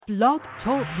Blog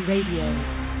Talk Radio.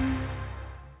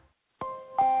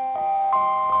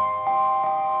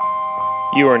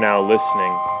 You are now listening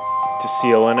to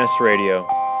CLNS Radio,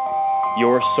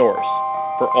 your source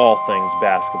for all things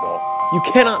basketball. You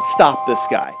cannot stop this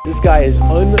guy. This guy is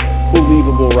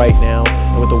unbelievable right now,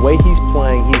 and with the way he's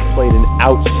playing, he's played an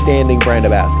outstanding brand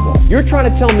of basketball. You're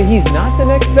trying to tell me he's not the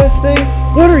next best thing?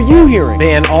 What are you hearing?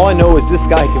 Man, all I know is this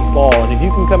guy can ball, and if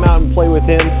you can come out and play with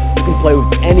him, you can play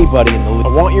with anybody in the league.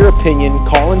 I want your opinion.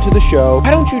 Call into the show.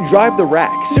 Why don't you drive the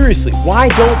rack? Seriously, why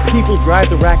don't people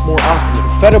drive the rack more often?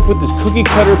 I'm fed up with this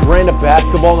cookie-cutter brand of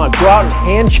basketball. Now go out and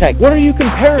hand check. What are you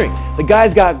comparing? The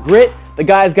guy's got grit. The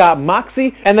guy's got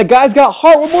moxie, and the guy's got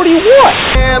heart. What more do you want?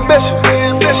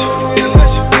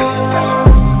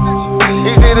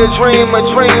 He did a dream,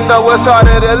 though it's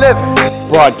harder to live.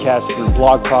 Broadcast through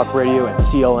Blog Talk Radio and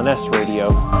CLNS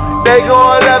Radio. They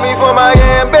gon' love me for my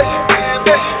ambition.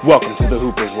 Welcome to the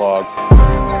Hooper's Log.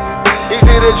 He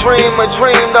did a dream,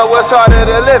 though it's harder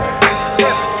to live.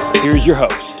 Here's your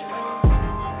host,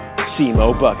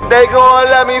 Cmo Buckets. They gon'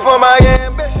 love me for my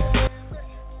ambition.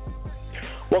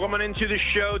 Welcome on into the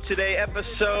show today,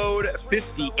 episode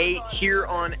 58 here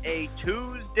on a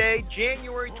Tuesday,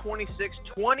 January 26,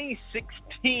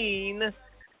 2016,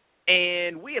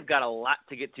 and we have got a lot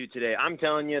to get to today. I'm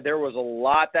telling you, there was a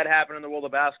lot that happened in the world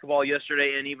of basketball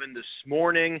yesterday and even this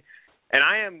morning, and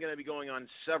I am going to be going on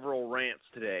several rants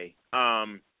today.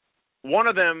 One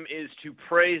of them is to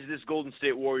praise this Golden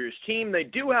State Warriors team. They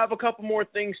do have a couple more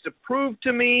things to prove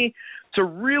to me to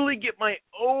really get my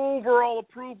overall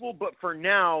approval, but for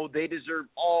now, they deserve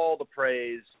all the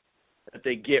praise that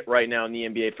they get right now in the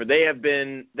NBA. For they have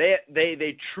been,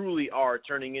 they truly are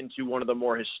turning into one of the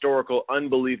more historical,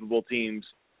 unbelievable teams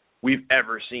we've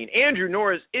ever seen. Andrew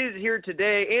Norris is here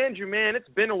today. Andrew, man, it's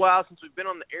been a while since we've been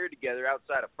on the air together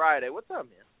outside of Friday. What's up,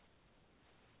 man?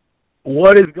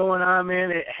 What is going on, man?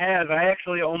 It has. I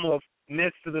actually almost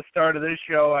missed the start of this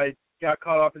show. I got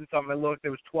caught up in something. I looked.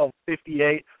 It was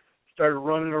 12:58. Started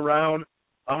running around.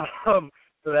 So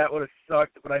that would have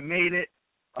sucked, but I made it.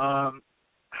 How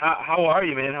are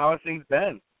you, man? How have things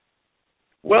been?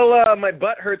 Well, my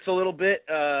butt hurts a little bit.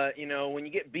 When you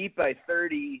get beat by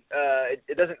 30,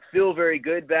 it doesn't feel very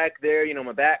good back there.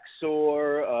 My back's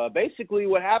sore. Basically,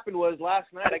 what happened was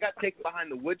last night I got taken behind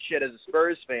the woodshed as a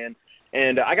Spurs fan,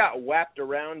 and I got whapped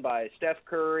around by Steph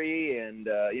Curry and,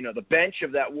 the bench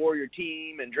of that Warrior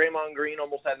team, and Draymond Green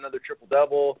almost had another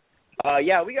triple-double.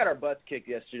 We got our butts kicked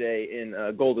yesterday in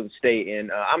Golden State,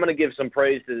 and I'm going to give some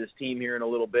praise to this team here in a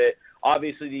little bit.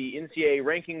 Obviously, the NCAA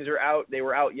rankings are out. They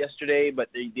were out yesterday, but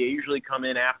they usually come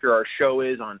in after our show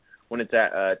is on when it's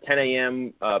at 10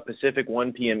 a.m. Pacific,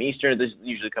 1 p.m. Eastern. This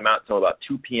usually come out until about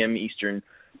 2 p.m. Eastern.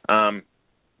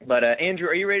 But Andrew,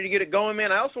 are you ready to get it going,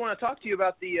 man? I also want to talk to you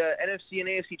about the NFC and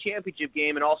AFC Championship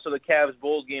game and also the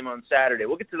Cavs-Bulls game on Saturday.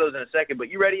 We'll get to those in a second, but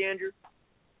you ready, Andrew?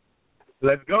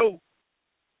 Let's go.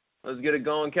 Let's get it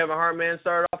going. Kevin Hartman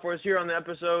started off for us here on the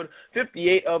episode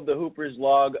 58 of the Hooper's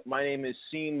Log. My name is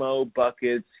Cmo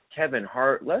Buckets. Kevin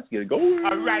Hart, let's get it going.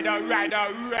 All right. We're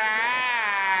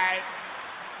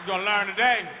going to learn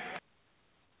today.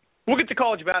 We'll get to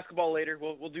college basketball later.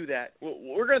 We'll do that.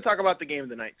 We're going to talk about the game of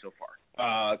the night so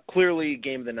far. Clearly,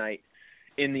 game of the night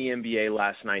in the NBA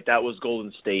last night. That was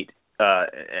Golden State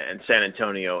and San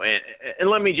Antonio. And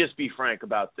let me just be frank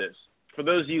about this. For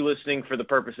those of you listening for the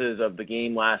purposes of the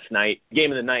game last night,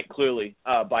 game of the night clearly,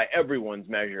 by everyone's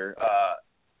measure,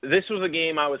 this was a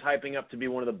game I was hyping up to be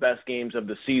one of the best games of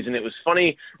the season. It was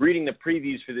funny reading the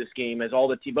previews for this game as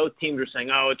both teams were saying,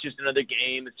 oh, it's just another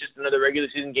game. It's just another regular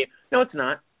season game. No, it's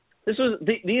not. These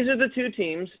are the two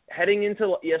teams heading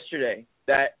into yesterday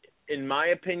that, in my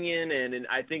opinion, and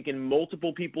I think in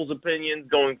multiple people's opinions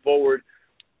going forward,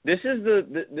 this is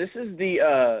the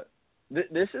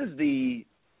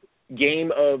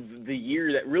game of the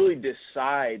year that really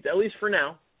decides, at least for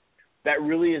now, that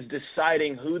really is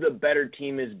deciding who the better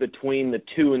team is between the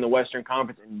two in the Western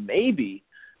Conference, and maybe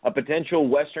a potential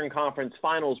Western Conference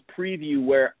Finals preview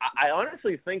where I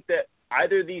honestly think that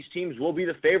either of these teams will be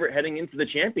the favorite heading into the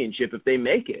championship if they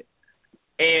make it.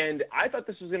 And I thought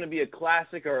this was going to be a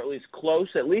classic, or at least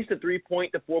close, at least a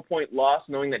 3-point to 4-point loss,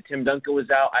 knowing that Tim Duncan was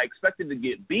out. I expected to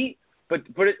get beat, but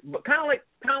kind of like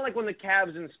when the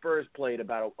Cavs and Spurs played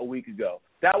about a week ago.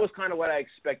 That was kind of what I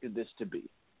expected this to be.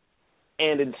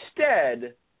 And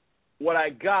instead, what I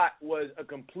got was a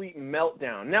complete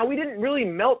meltdown. Now, we didn't really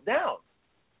melt down.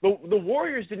 The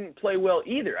Warriors didn't play well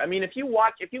either. I mean, if you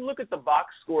look at the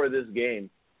box score of this game,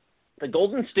 the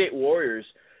Golden State Warriors,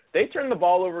 they turned the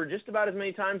ball over just about as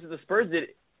many times as the Spurs did.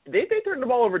 They turned the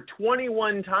ball over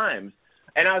 21 times.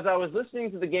 And as I was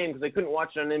listening to the game, because I couldn't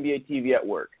watch it on NBA TV at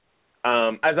work,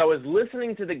 As I was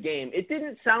listening to the game, it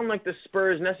didn't sound like the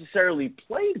Spurs necessarily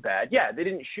played bad. Yeah, they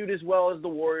didn't shoot as well as the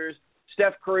Warriors.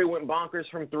 Steph Curry went bonkers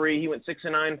from three. He went 6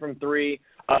 of 9 from three.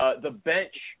 The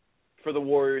bench for the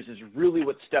Warriors is really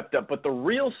what stepped up. But the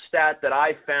real stat that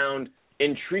I found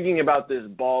intriguing about this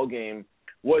ball game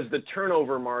was the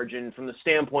turnover margin from the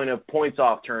standpoint of points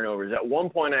off turnovers. At one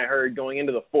point I heard going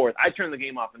into the fourth, I turned the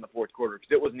game off in the fourth quarter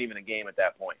because it wasn't even a game at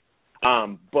that point.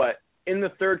 But in the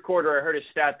third quarter, I heard a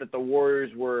stat that the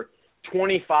Warriors were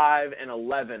 25 and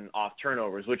 11 off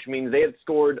turnovers, which means they had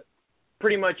scored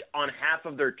pretty much on half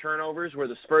of their turnovers, where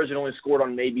the Spurs had only scored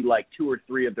on maybe like 2 or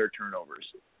 3 of their turnovers.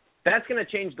 That's going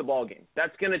to change the ball game.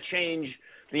 That's going to change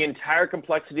the entire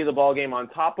complexity of the ball game. On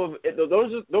top of it,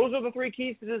 those are the 3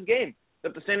 keys to this game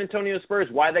that the San Antonio Spurs,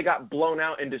 why they got blown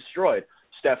out and destroyed.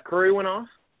 Steph Curry went off.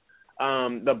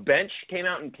 The bench came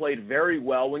out and played very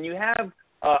well. When you have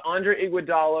Andre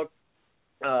Iguodala,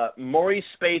 Maurice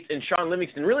Spates, and Sean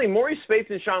Livingston. Really, Maurice Spates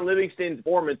and Sean Livingston's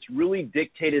performance really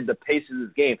dictated the pace of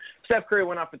this game. Steph Curry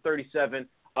went off for 37.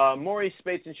 Maurice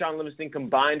Spates and Sean Livingston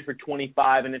combined for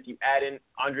 25. And if you add in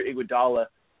Andre Iguodala,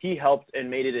 he helped and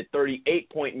made it a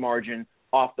 38-point margin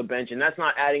off the bench. And that's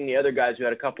not adding the other guys who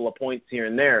had a couple of points here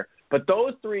and there. But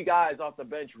those 3 guys off the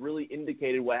bench really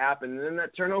indicated what happened. And then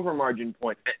that turnover margin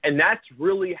point. And that's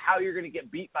really how you're going to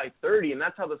get beat by 30. And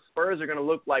that's how the Spurs are going to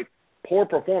look like poor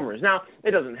performers. Now,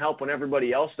 it doesn't help when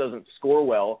everybody else doesn't score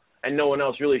well and no one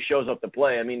else really shows up to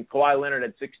play. I mean, Kawhi Leonard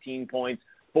had 16 points,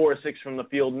 4 or 6 from the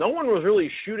field. No one was really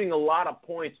shooting a lot of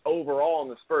points overall in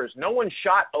the Spurs. No one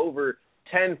shot over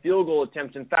 10 field goal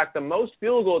attempts. In fact, the most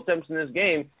field goal attempts in this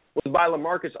game was by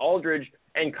LaMarcus Aldridge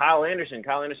and Kyle Anderson.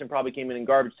 Kyle Anderson probably came in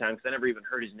garbage time because I never even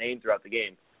heard his name throughout the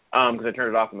game because I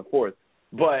turned it off in the fourth.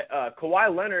 But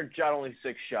Kawhi Leonard shot only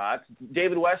 6 shots.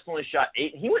 David West only shot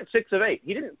 8. He went 6 of 8.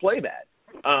 He didn't play bad,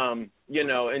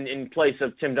 in place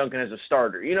of Tim Duncan as a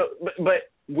starter.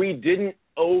 But we didn't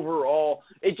overall.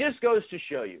 It just goes to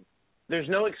show you there's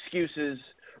no excuses.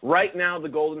 Right now, the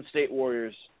Golden State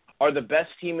Warriors are the best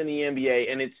team in the NBA,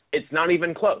 and it's not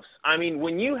even close. I mean,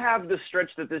 when you have the stretch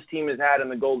that this team has had in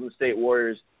the Golden State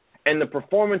Warriors, and the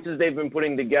performances they've been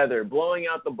putting together, blowing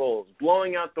out the Bulls,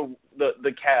 blowing out the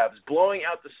Cavs, blowing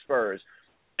out the Spurs.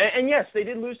 And yes, they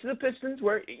did lose to the Pistons,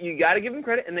 where you got to give them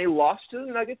credit, and they lost to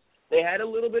the Nuggets. They had a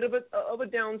little bit of a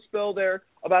down spell there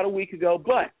about a week ago.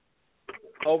 But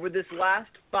over this last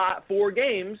 4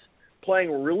 games,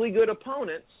 playing really good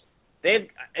opponents, and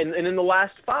in the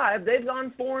last 5, they've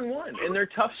gone 4-1 in their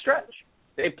tough stretch.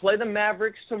 They play the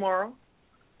Mavericks tomorrow.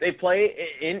 They play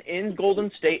in Golden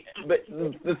State. But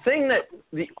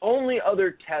the only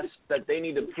other test that they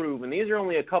need to prove, and these are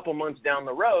only a couple months down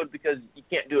the road because you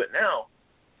can't do it now,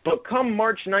 but come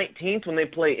March 19th when they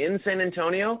play in San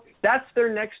Antonio, that's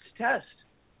their next test.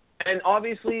 And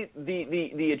obviously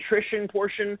the attrition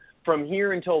portion from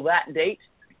here until that date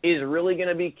is really going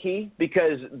to be key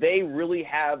because they really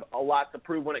have a lot to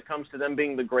prove when it comes to them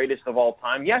being the greatest of all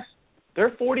time. Yes,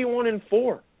 they're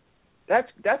 41-4.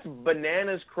 That's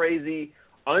bananas crazy,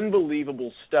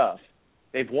 unbelievable stuff.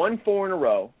 They've won 4 in a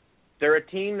row. They're a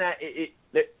team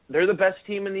they're the best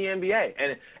team in the NBA.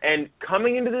 And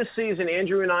coming into this season,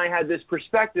 Andrew and I had this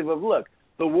perspective of, look,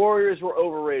 the Warriors were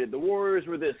overrated. The Warriors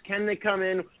were this. Can they come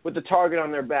in with the target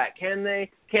on their back? Can they?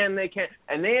 And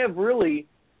they have really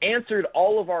answered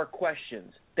all of our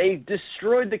questions. They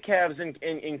destroyed the Cavs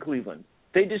in Cleveland.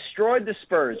 They destroyed the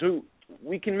Spurs, who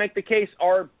we can make the case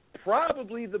are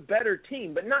probably the better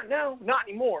team, but not now, not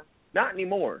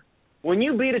anymore. When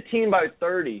you beat a team by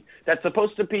 30, that's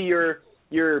supposed to be your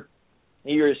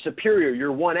superior,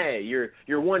 your 1A,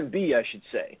 your 1B, I should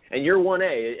say, and your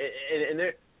 1A, and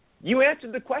you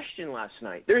answered the question last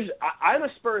night. I'm a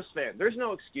Spurs fan. There's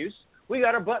no excuse. We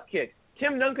got our butt kicked.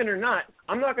 Tim Duncan or not,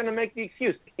 I'm not going to make the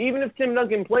excuse. Even if Tim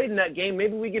Duncan played in that game,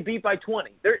 maybe we get beat by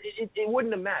 20. It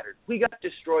wouldn't have mattered. We got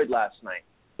destroyed last night.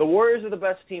 The Warriors are the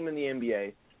best team in the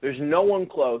NBA. There's no one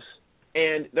close.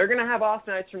 And they're going to have off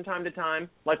nights from time to time,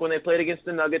 like when they played against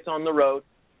the Nuggets on the road,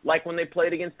 like when they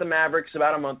played against the Mavericks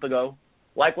about a month ago,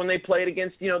 like when they played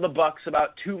against, the Bucks about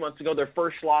 2 months ago, their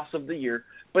first loss of the year.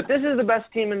 But this is the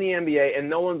best team in the NBA, and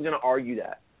no one's going to argue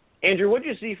that. Andrew, what did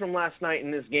you see from last night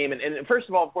in this game? And first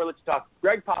of all, before let's talk,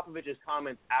 Greg Popovich's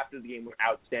comments after the game were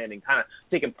outstanding, kind of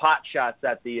taking pot shots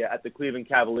at the Cleveland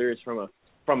Cavaliers from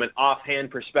an offhand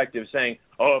perspective, saying,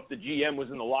 if the GM was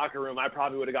in the locker room, I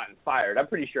probably would have gotten fired. I'm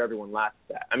pretty sure everyone laughed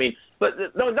at that. I mean, but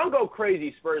don't go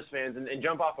crazy, Spurs fans, and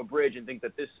jump off a bridge and think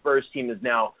that this Spurs team is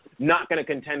now not going to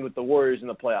contend with the Warriors in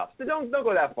the playoffs. Don't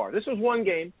go that far. This was one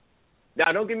game.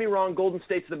 Now, don't get me wrong, Golden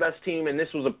State's the best team, and this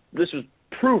was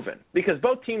proven because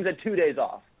both teams had 2 days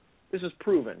off. This was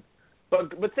proven.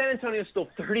 But San Antonio's still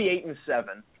 38-7.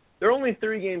 They're only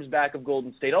 3 games back of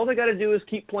Golden State. All they got to do is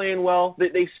keep playing well.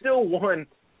 They still won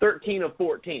 13 of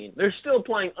 14. They're still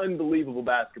playing unbelievable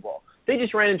basketball. They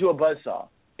just ran into a buzzsaw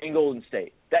in Golden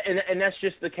State. And that's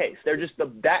just the case. They're just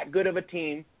that good of a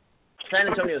team. San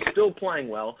Antonio is still playing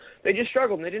well. They just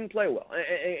struggled and they didn't play well.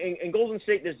 And Golden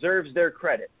State deserves their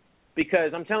credit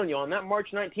because I'm telling you, on that March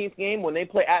 19th game when they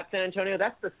play at San Antonio,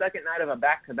 that's the second night of a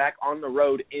back-to-back on the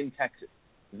road in Texas.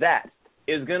 That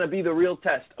is going to be the real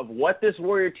test of what this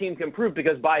Warrior team can prove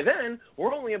because by then,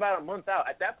 we're only about a month out.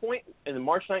 At that point, in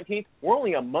March 19th, we're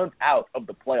only a month out of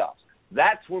the playoffs.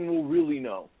 That's when we'll really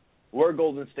know where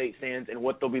Golden State stands and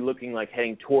what they'll be looking like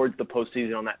heading towards the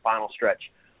postseason on that final stretch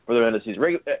for the end of the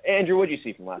season. Andrew, what did you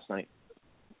see from last night?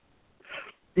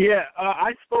 Yeah,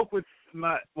 I spoke with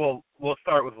we'll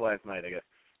start with last night, I guess.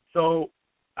 So,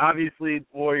 obviously,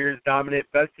 Warriors dominant,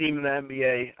 best team in the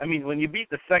NBA. I mean, when you beat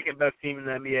the second best team in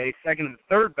the NBA, second and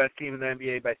third best team in the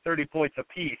NBA by 30 points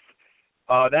apiece,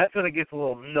 that's when it gets a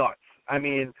little nuts. I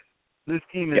mean, this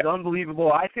team is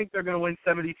unbelievable. I think they're going to win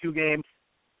 72 games,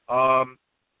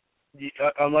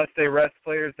 unless they rest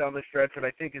players down the stretch, what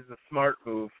I think is a smart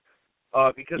move.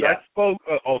 Because I spoke,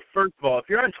 first of all, if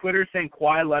you're on Twitter saying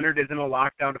Kawhi Leonard isn't a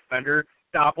lockdown defender,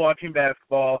 stop watching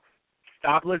basketball.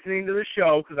 Stop listening to the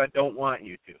show because I don't want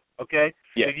you to, okay?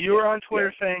 Yeah, if you are on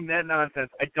Twitter saying that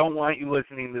nonsense, I don't want you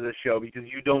listening to the show because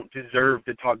you don't deserve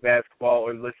to talk basketball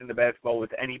or listen to basketball with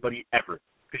anybody ever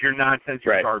because you're nonsense,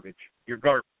 you're garbage. You're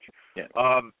garbage. Yeah.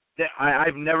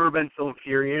 I've never been so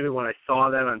infuriated when I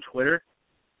saw that on Twitter,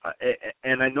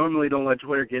 and I normally don't let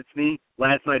Twitter get to me.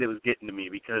 Last night it was getting to me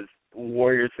because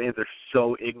Warriors fans are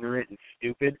so ignorant and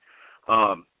stupid.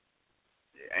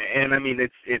 And I mean,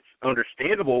 it's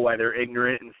understandable why they're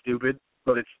ignorant and stupid,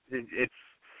 but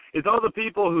it's all the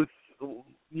people who,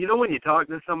 you know, when you talk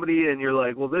to somebody and you're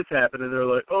like, well, this happened, and they're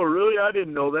like, oh, really? I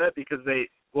didn't know that because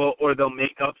or they'll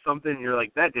make up something, and you're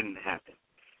like, that didn't happen.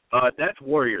 That's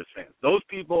Warriors fans. Those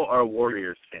people are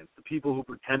Warriors fans. The people who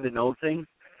pretend to know things,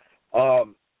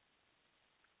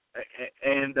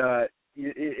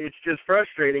 it's just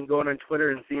frustrating going on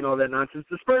Twitter and seeing all that nonsense.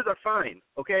 The Spurs are fine,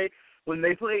 okay? When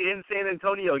they play in San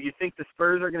Antonio, you think the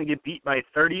Spurs are going to get beat by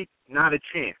 30? Not a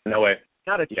chance. No way.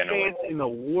 Not a chance in the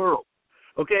world.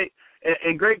 Okay?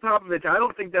 And Greg Popovich, I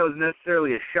don't think that was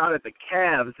necessarily a shot at the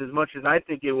Cavs as much as I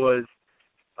think it was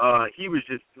he was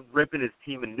just ripping his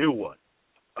team a new one.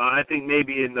 I think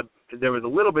maybe there was a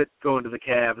little bit going to the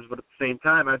Cavs, but at the same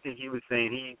time, I think he was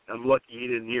saying I'm lucky he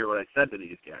didn't hear what I said to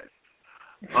these guys.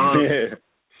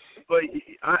 But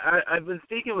I've been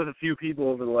speaking with a few people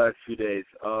over the last few days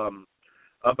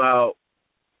about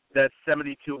that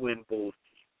 72-win Bulls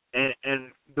team.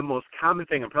 And the most common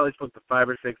thing, I probably spoke to 5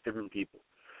 or 6 different people.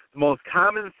 The most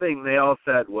common thing they all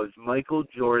said was Michael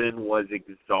Jordan was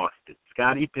exhausted.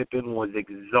 Scottie Pippen was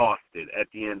exhausted at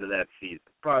the end of that season.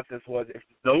 The process was, if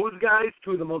those guys,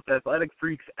 2 of the most athletic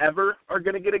freaks ever, are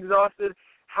going to get exhausted,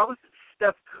 how is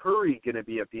Steph Curry going to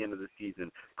be at the end of the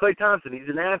season? Klay Thompson, he's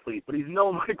an athlete, but he's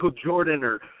no Michael Jordan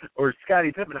or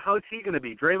Scottie Pippen. How is he going to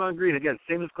be? Draymond Green, again,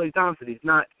 same as Klay Thompson. He's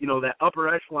not, that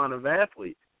upper echelon of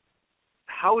athlete.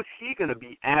 How is he going to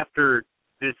be after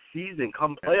this season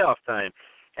come playoff time?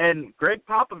 And Greg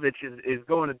Popovich is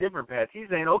going a different path. He's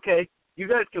saying, okay, you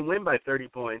guys can win by 30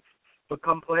 points, but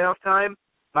come playoff time,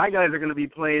 my guys are going to be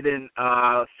played in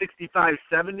 65,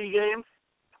 70 games.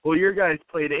 Well, your guys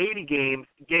played 80 games,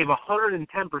 gave 110%,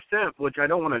 which I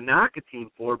don't want to knock a team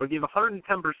for, but gave 110%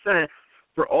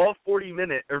 for all 40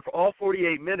 minutes or for all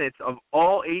 48 minutes of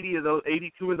all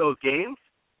 82 of those games,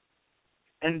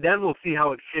 and then we'll see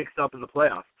how it shakes up in the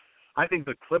playoffs. I think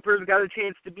the Clippers got a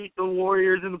chance to beat the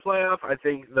Warriors in the playoff. I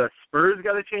think the Spurs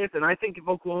got a chance, and I think if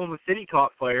Oklahoma City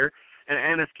caught fire and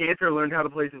Enes Kanter learned how to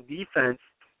play some defense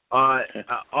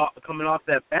coming off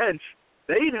that bench,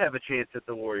 they'd have a chance at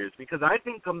the Warriors because I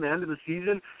think come the end of the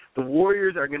season, the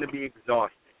Warriors are going to be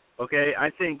exhausted. Okay, I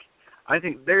think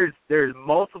there's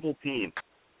multiple teams.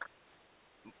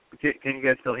 Can you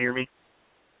guys still hear me?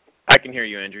 I can hear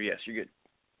you, Andrew. Yes, you're good.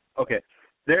 Okay,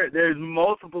 there's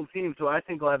multiple teams, so I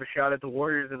think we'll have a shot at the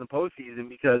Warriors in the postseason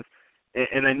because,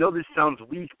 and I know this sounds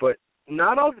weak, but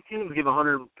not all the teams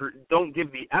don't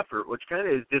give the effort, which kind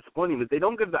of is disappointing. But they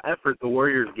don't give the effort the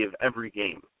Warriors give every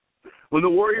game. When the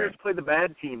Warriors play the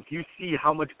bad teams, you see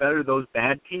how much better those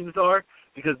bad teams are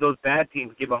because those bad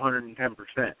teams give 110%.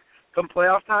 Come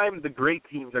playoff time, the great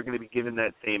teams are going to be given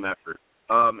that same effort.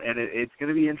 And it's going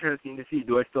to be interesting to see.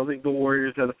 Do I still think the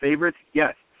Warriors are the favorites?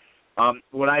 Yes.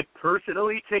 Would I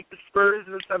personally take the Spurs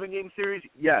in a 7-game series?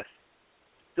 Yes.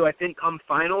 Do I think come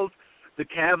finals, the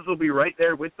Cavs will be right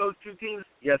there with those 2 teams?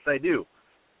 Yes, I do.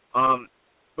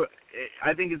 But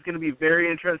I think it's going to be very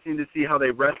interesting to see how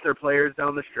they rest their players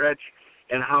down the stretch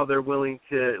and how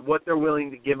what they're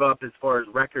willing to give up as far as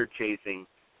record chasing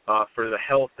for the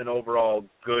health and overall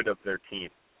good of their team.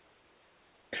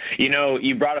 You know,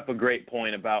 you brought up a great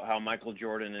point about how Michael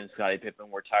Jordan and Scottie Pippen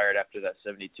were tired after that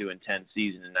 72-10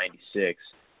 season in '96.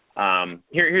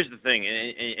 Here's the thing,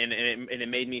 and it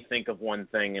made me think of one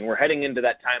thing, and we're heading into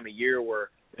that time of year where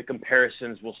the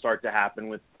comparisons will start to happen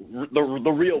with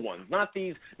the real ones, not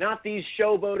these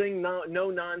showboating, no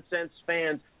nonsense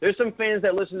fans. There's some fans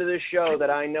that listen to this show that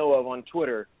I know of on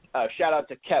Twitter. Shout out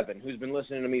to Kevin, who's been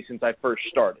listening to me since I first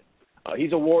started.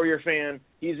 He's a Warrior fan.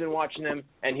 He's been watching them,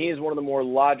 and he is one of the more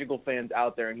logical fans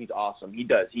out there, and he's awesome. He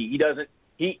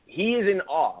is in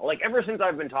awe. Like, ever since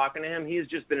I've been talking to him, he has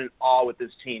just been in awe with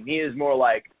this team. He is more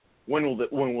like, when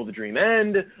will the dream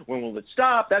end? When will it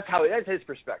stop? That's his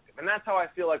perspective, and that's how I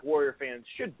feel like Warrior fans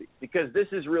should be, because this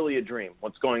is really a dream,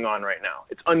 what's going on right now.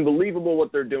 It's unbelievable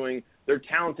what they're doing. They're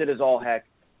talented as all heck,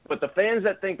 but the fans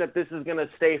that think that this is going to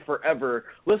stay forever,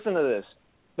 listen to this.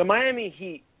 The Miami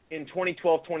Heat in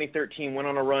 2012-2013 went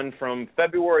on a run from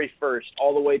February 1st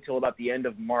all the way till about the end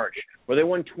of March, where they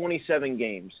won 27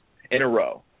 games in a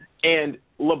row. And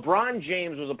LeBron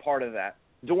James was a part of that.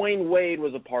 Dwayne Wade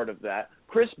was a part of that.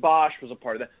 Chris Bosh was a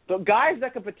part of that. The guys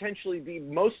that could potentially be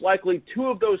most likely two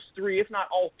of those three, if not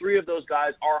all three of those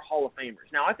guys, are Hall of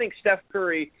Famers. Now, I think Steph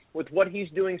Curry, with what he's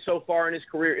doing so far in his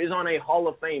career, is on a Hall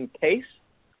of Fame case.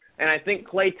 And I think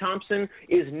Klay Thompson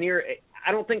is near –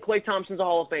 I don't think Klay Thompson's a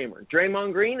Hall of Famer.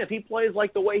 Draymond Green, if he plays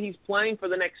like the way he's playing for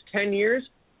the next 10 years,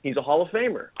 he's a Hall of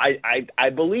Famer. I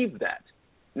believe that.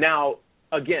 Now,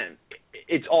 again,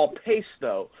 it's all pace,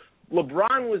 though.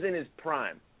 LeBron was in his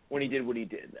prime when he did what he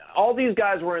did. All these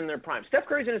guys were in their prime. Steph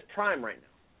Curry's in his prime right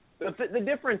now. The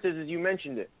difference is, as you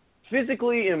mentioned it,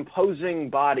 physically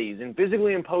imposing bodies and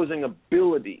physically imposing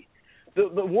ability.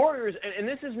 The Warriors, and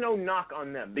this is no knock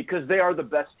on them because they are the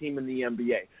best team in the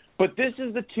NBA, but this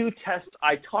is the two tests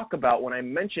I talk about when I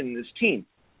mention this team.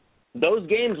 Those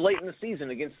games late in the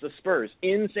season against the Spurs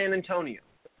in San Antonio,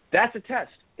 that's a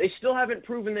test. They still haven't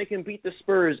proven they can beat the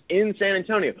Spurs in San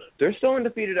Antonio. They're still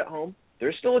undefeated at home.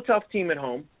 They're still a tough team at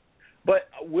home. But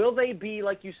will they be,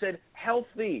 like you said,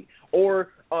 healthy or,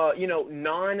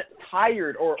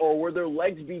 non-tired or will their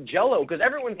legs be jello? Because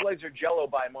everyone's legs are jello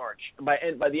by March. By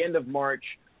the end of March,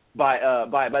 by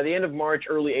the end of March,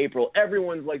 early April,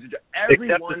 everyone's legs are jello.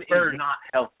 Everyone is not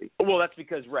healthy. Well, that's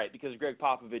because Greg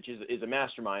Popovich is a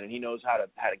mastermind and he knows how to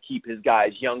keep his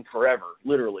guys young forever,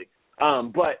 literally.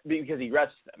 But because he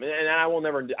rests them, and I will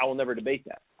never debate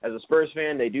that. As a Spurs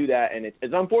fan, they do that, and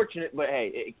it's unfortunate, but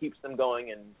hey, it keeps them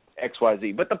going and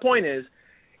XYZ. But the point is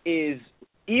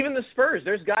even the Spurs,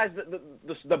 there's guys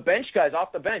the bench guys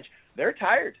off the bench, they're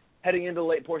tired heading into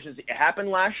late portions. It happened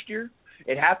last year.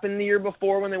 It happened the year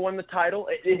before when they won the title.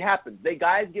 It happens.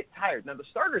 Guys get tired. Now the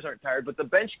starters aren't tired, but the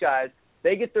bench guys,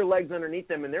 they get their legs underneath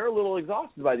them, and they're a little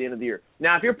exhausted by the end of the year.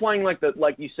 Now, if you're playing like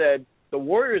you said, the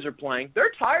Warriors are playing,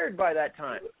 they're tired by that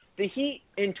time. The Heat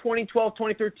in 2012,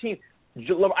 2013,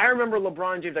 I remember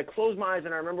LeBron James. I closed my eyes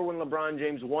and I remember when LeBron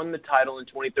James won the title in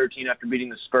 2013 after beating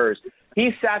the Spurs.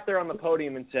 He sat there on the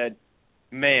podium and said,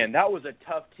 man, that was a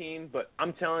tough team, but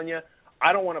I'm telling you,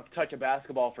 I don't want to touch a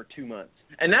basketball for 2 months.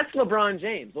 And that's LeBron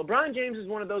James. LeBron James is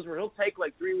one of those where he'll take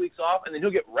like 3 weeks off and then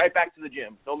he'll get right back to the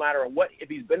gym. No matter what, if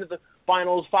he's been to the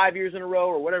finals 5 years in a row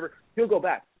or whatever, he'll go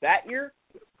back. That year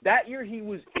he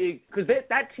was – because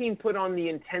that team put on the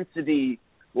intensity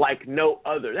like no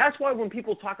other. That's why when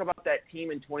people talk about that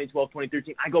team in 2012,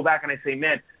 2013, I go back and I say,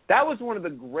 man, that was one of the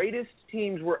greatest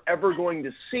teams we're ever going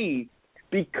to see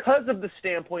because of the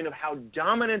standpoint of how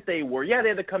dominant they were. Yeah, they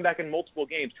had to come back in multiple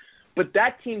games, but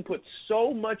that team put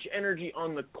so much energy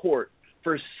on the court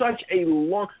for such a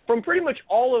long – from pretty much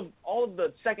all of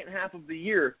the second half of the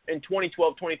year in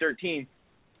 2012, 2013,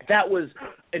 that was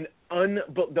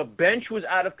the bench was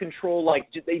out of control. Like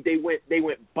they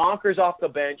went bonkers off the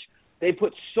bench. They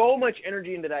put so much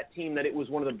energy into that team that it was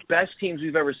one of the best teams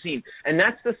we've ever seen. And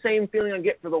that's the same feeling I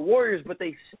get for the Warriors, but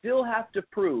they still have to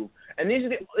prove. And this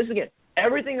again,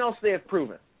 everything else they have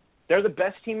proven. They're the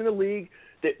best team in the league.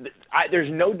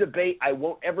 There's no debate. I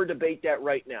won't ever debate that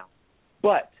right now.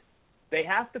 But they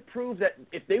have to prove that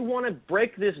if they want to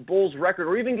break this Bulls record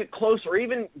or even get close or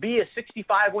even be a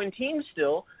 65-win team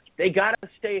still, they got to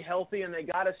stay healthy and they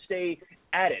got to stay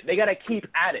at it. They got to keep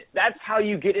at it. That's how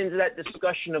you get into that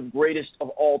discussion of greatest of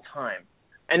all time.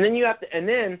 And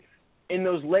then in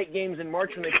those late games in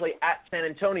March when they play at San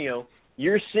Antonio,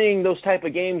 you're seeing those type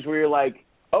of games where you're like,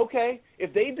 okay,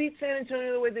 if they beat San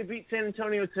Antonio the way they beat San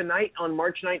Antonio tonight on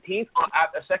March 19th,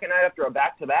 a second night after a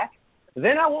back-to-back,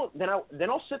 then I'll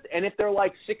sit. And if they're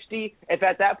like 60, if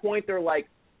at that point they're like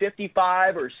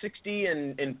 55 or 60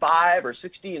 and 5 or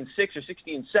 60 and 6 or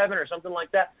 60 and 7 or something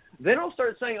like that, then I'll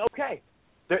start saying, okay,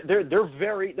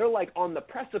 they're like on the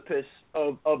precipice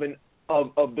of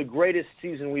the greatest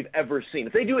season we've ever seen.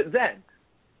 If they do it then,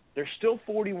 they're still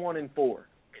 41-4.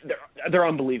 They're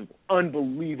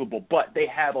unbelievable, but they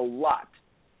have a lot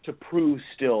to prove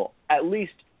still, at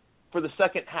least for the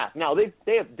second half. Now,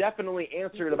 they have definitely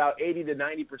answered about 80 to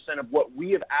 90% of what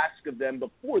we have asked of them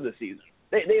before the season.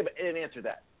 They have answered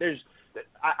that.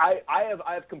 I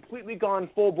have completely gone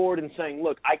full board in saying,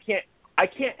 look, I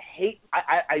can't hate.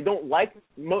 I don't like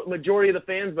majority of the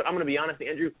fans, but I'm going to be honest,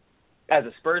 Andrew. As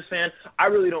a Spurs fan, I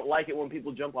really don't like it when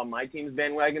people jump on my team's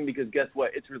bandwagon because guess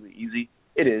what? It's really easy.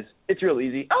 It is. It's real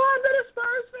easy. Oh, I've been a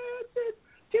Spurs fan since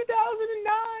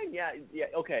 2009. Yeah,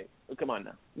 okay. Well, come on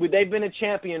now. They've been a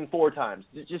champion 4 times.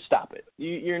 Just stop it.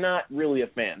 You're not really a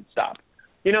fan. Stop.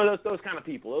 You know, those kind of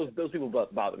people. Those people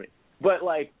bother me. But,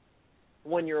 like,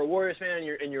 when you're a Warriors fan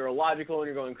and you're illogical and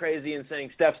you're going crazy and saying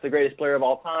Steph's the greatest player of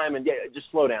all time, and just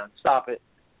slow down. Stop it.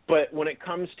 But when it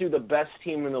comes to the best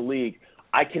team in the league,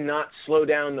 I cannot slow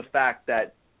down the fact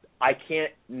that I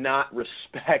can't not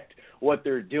respect what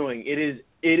they're doing. It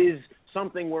is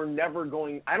something we're never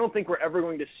going – I don't think we're ever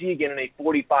going to see again in a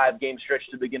 45-game stretch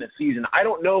to begin a season. I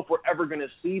don't know if we're ever going to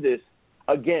see this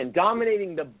again.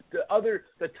 Dominating the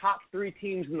top 3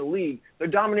 teams in the league, they're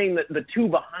dominating the 2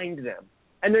 behind them.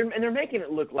 And they're making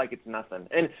it look like it's nothing.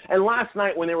 And last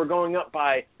night when they were going up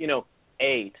by,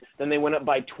 8, then they went up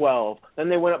by 12, then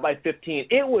they went up by 15.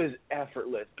 It was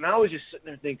effortless. And I was just sitting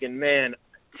there thinking, man,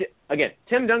 again,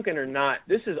 Tim Duncan or not,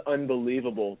 this is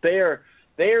unbelievable. They are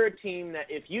a team that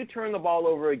if you turn the ball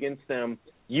over against them,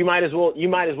 you might as well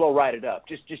write it up.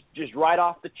 Just write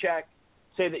off the check,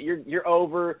 say that you're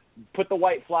over, put the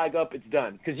white flag up, it's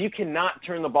done. Because you cannot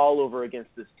turn the ball over against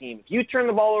this team. If you turn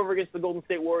the ball over against the Golden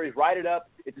State Warriors, write it up,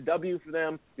 it's a W for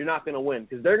them, you're not going to win.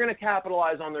 Because they're going to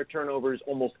capitalize on their turnovers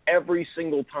almost every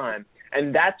single time.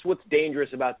 And that's what's dangerous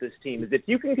about this team, is if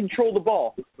you can control the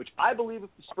ball, which I believe if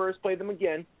the Spurs play them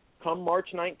again, come March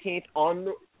 19th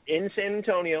in San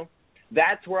Antonio,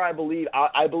 that's where I believe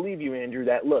you, Andrew,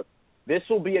 that, look, this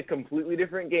will be a completely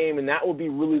different game, and that will be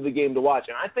really the game to watch.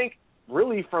 And I think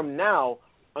really from now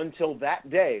until that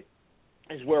day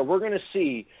is where we're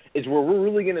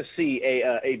really going to see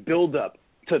a build-up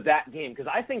to that game,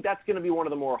 because I think that's going to be one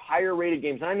of the more higher-rated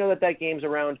games. And I know that game's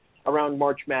around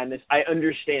March Madness. I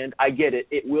understand. I get it.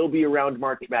 It will be around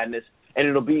March Madness, and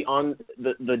it'll be on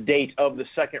the date of the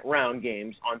second round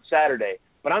games on Saturday.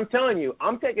 But I'm telling you,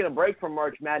 I'm taking a break from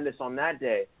March Madness on that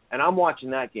day, and I'm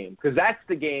watching that game because that's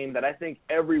the game that I think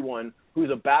everyone who's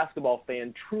a basketball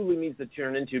fan truly needs to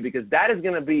tune into, because that is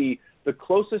going to be the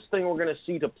closest thing we're going to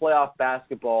see to playoff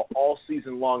basketball all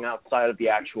season long outside of the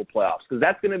actual playoffs, because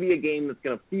that's going to be a game that's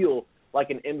going to feel like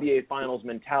an NBA Finals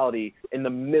mentality in the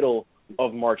middle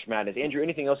of March Madness. Andrew,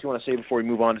 anything else you want to say before we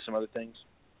move on to some other things?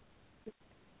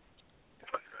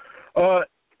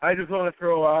 I just want to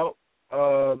throw out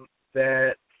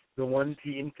that the one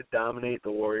team to dominate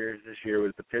the Warriors this year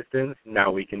was the Pistons.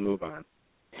 Now we can move on.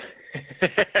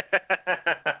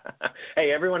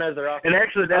 Hey, everyone has their off. And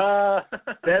actually,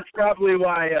 that's probably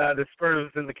why the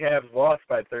Spurs and the Cavs lost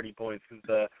by 30 points, because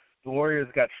the Warriors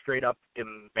got straight up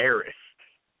embarrassed.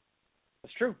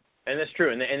 That's true. And that's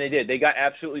true, and they did. They got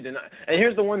absolutely denied. And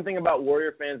here's the one thing about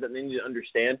Warrior fans that they need to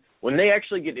understand. When they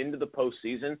actually get into the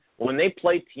postseason, when they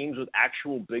play teams with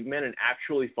actual big men and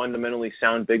actually fundamentally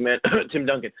sound big men, Tim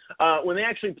Duncan, when they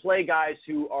actually play guys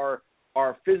who are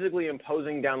physically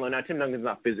imposing down low. Now, Tim Duncan's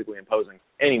not physically imposing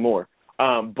anymore.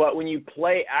 But when you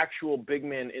play actual big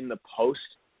men in the post,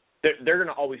 they're going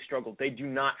to always struggle. They do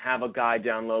not have a guy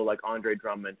down low like Andre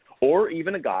Drummond, or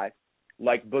even a guy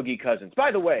like Boogie Cousins.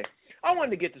 By the way, I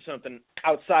wanted to get to something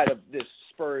outside of this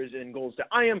Spurs and Golden State.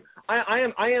 I am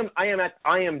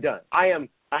done.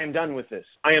 I am done with this.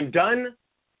 I am done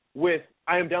with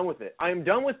it. I am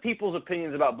done with people's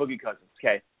opinions about Boogie Cousins.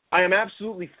 Okay, I am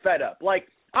absolutely fed up. Like,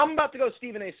 I'm about to go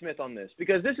Stephen A. Smith on this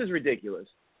because this is ridiculous.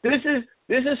 This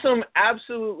is some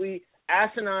absolutely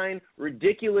asinine,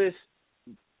 ridiculous,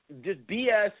 just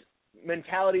BS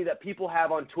mentality that people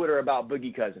have on Twitter about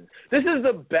Boogie Cousins. This is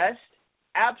the best.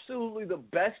 Absolutely the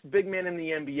best big man in the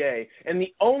NBA, and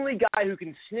the only guy who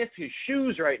can sniff his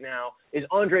shoes right now is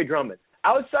Andre Drummond.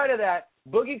 Outside of that,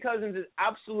 Boogie Cousins is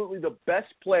absolutely the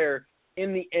best player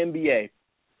in the NBA.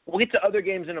 We'll get to other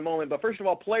games in a moment, but first of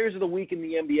all, players of the week in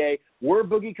the NBA were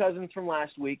Boogie Cousins from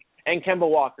last week and Kemba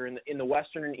Walker in the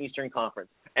Western and Eastern Conference.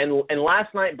 And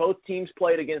last night, both teams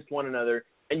played against one another,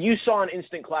 And you saw an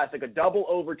instant classic, a double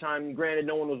overtime. Granted,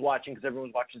 no one was watching because everyone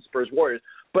was watching Spurs Warriors,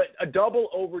 but a double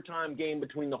overtime game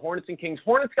between the Hornets and Kings.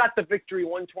 Hornets got the victory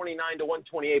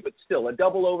 129-128, but still a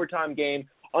double overtime game,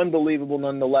 unbelievable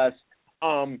nonetheless.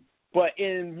 But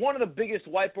in one of the biggest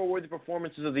whiteboard-worthy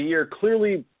performances of the year,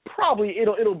 clearly, probably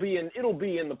it'll be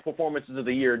in the performances of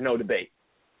the year, no debate.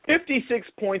 56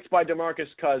 points by DeMarcus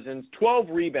Cousins, 12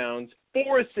 rebounds,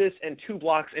 4 assists, and 2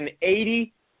 blocks, and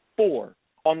 84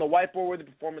 on the whiteboard-worthy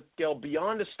performance scale,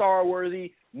 beyond a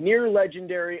star-worthy, near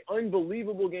legendary,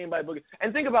 unbelievable game by Boogie.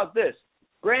 And think about this.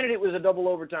 Granted, it was a double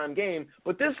overtime game,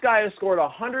 but this guy has scored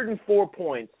 104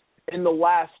 points in the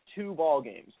last 2 ball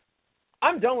games.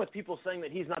 I'm done with people saying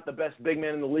that he's not the best big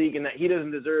man in the league and that he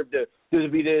doesn't deserve to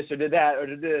be this or to that or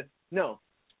to this. No.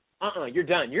 You're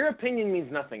done. Your opinion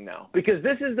means nothing now because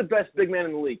this is the best big man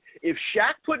in the league. If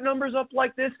Shaq put numbers up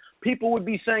like this, people would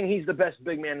be saying he's the best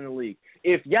big man in the league.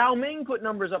 If Yao Ming put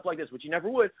numbers up like this, which he never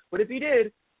would, but if he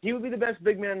did, he would be the best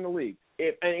big man in the league.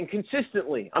 And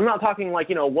consistently, I'm not talking like,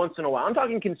 once in a while. I'm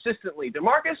talking consistently.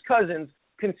 DeMarcus Cousins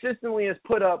consistently has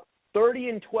put up 30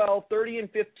 and 12, 30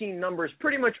 and 15 numbers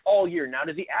pretty much all year. Now,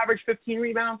 does he average 15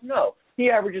 rebounds? No.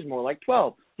 He averages more like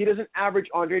 12. He doesn't average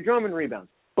Andre Drummond rebounds.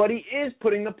 But he is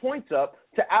putting the points up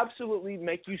to absolutely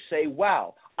make you say,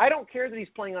 wow. I don't care that he's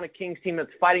playing on a Kings team that's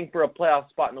fighting for a playoff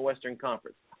spot in the Western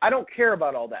Conference. I don't care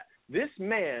about all that. This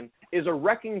man is a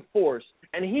wrecking force,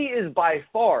 and he is by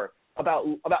far about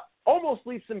almost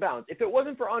leaps and bounds. If it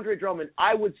wasn't for Andre Drummond,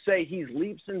 I would say he's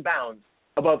leaps and bounds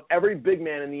above every big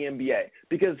man in the NBA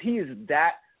because he is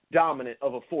that dominant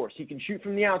of a force. He can shoot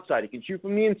from the outside. He can shoot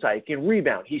from the inside. He can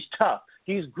rebound. He's tough.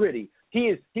 He's gritty.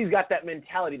 He's got that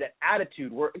mentality, that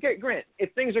attitude where, okay, Grant,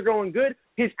 if things are going good,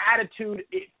 his attitude,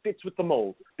 it fits with the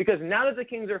mold. Because now that the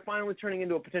Kings are finally turning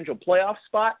into a potential playoff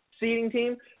spot seeding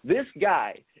team, this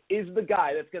guy is the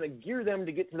guy that's going to gear them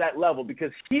to get to that level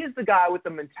because he is the guy with the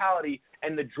mentality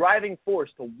and the driving force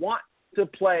to want to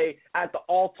play at the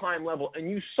all-time level. And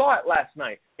you saw it last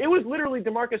night. It was literally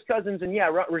DeMarcus Cousins, and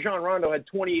Rajon Rondo had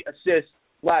 20 assists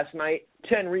last night,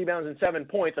 10 rebounds and 7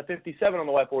 points, a 57 on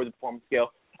the whiteboard performance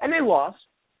scale. And they lost,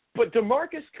 but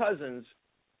DeMarcus Cousins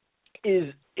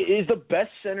is the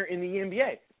best center in the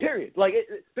NBA. Period. Like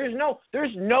there is no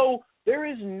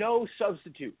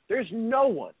substitute. There's no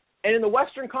one. And in the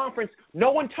Western Conference,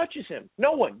 no one touches him.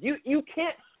 No one. You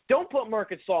can't. Don't put Marc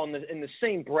Gasol in the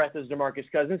same breath as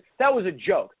DeMarcus Cousins. That was a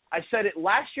joke. I said it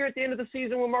last year at the end of the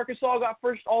season when Marc Gasol got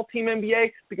first All-Team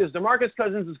NBA because DeMarcus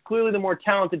Cousins is clearly the more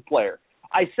talented player.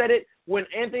 I said it when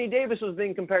Anthony Davis was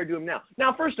being compared to him now.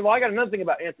 Now, first of all, I got another thing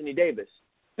about Anthony Davis.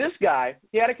 This guy,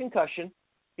 he had a concussion.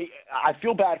 I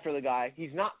feel bad for the guy.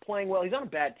 He's not playing well. He's on a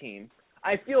bad team.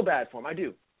 I feel bad for him. I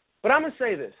do. But I'm going to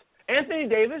say this. Anthony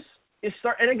Davis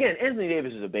and again, Anthony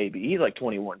Davis is a baby. He's like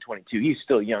 21, 22. He's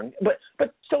still young. But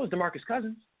so is DeMarcus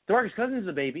Cousins. DeMarcus Cousins is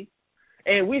a baby.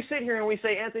 And we sit here and we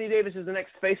say Anthony Davis is the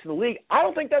next face of the league. I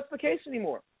don't think that's the case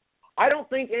anymore. I don't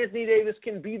think Anthony Davis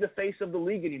can be the face of the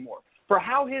league anymore. For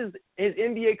how his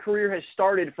NBA career has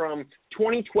started from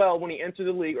 2012 when he entered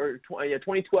the league, or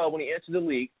 2012 when he entered the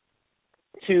league,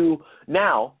 to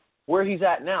now, where he's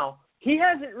at now, he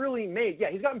hasn't really made,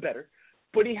 he's gotten better,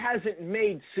 but he hasn't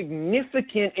made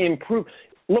significant improvement.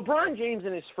 LeBron James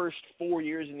in his first 4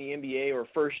 years in the NBA, or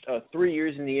first 3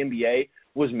 years in the NBA,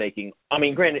 was making,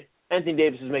 granted, Anthony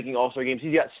Davis is making all-star games.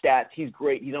 He's got stats. He's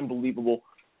great. He's unbelievable.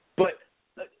 But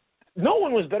no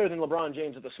one was better than LeBron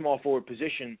James at the small forward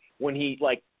position when he,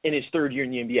 in his third year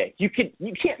in the NBA. You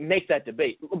can't make that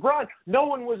debate. No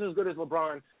one was as good as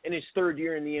LeBron in his third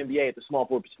year in the NBA at the small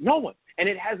forward position. No one. And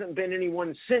it hasn't been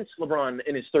anyone since LeBron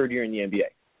in his third year in the NBA.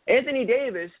 Anthony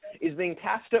Davis is being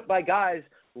tasked up by guys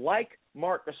like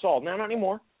Marc Gasol. Now, not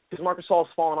anymore, because Marc Gasol's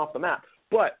fallen off the map.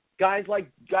 But guys like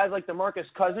DeMarcus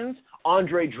Cousins,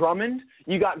 Andre Drummond,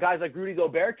 you got guys like Rudy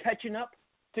Gobert catching up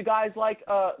to guys like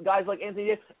Anthony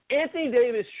Davis. Anthony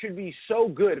Davis should be so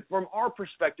good from our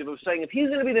perspective of saying if he's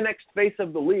going to be the next face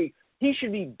of the league, he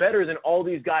should be better than all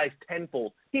these guys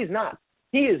tenfold. He's not.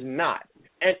 He is not.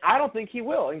 And I don't think he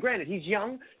will. And granted, he's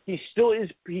young. He still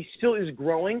is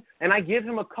growing. And I give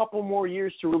him a couple more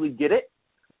years to really get it.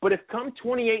 But if come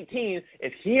 2018,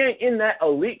 if he ain't in that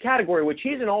elite category, which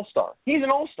he's an all-star.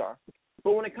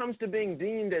 But when it comes to being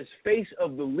deemed as face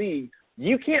of the league,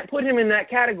 you can't put him in that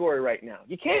category right now.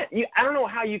 You can't. I don't know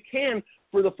how you can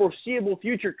for the foreseeable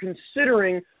future,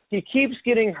 considering he keeps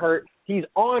getting hurt. He's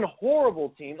on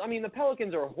horrible teams. The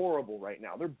Pelicans are horrible right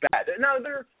now. They're bad. Now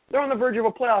they're on the verge of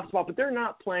a playoff spot, but they're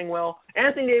not playing well.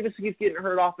 Anthony Davis keeps getting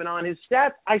hurt off and on. His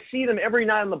stats, I see them every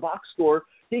night on the box score.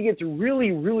 He gets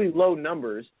really, really low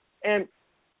numbers, and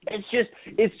it's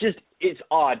just it's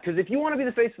odd because if you want to be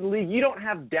the face of the league, you don't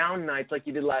have down nights like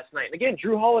you did last night. And again,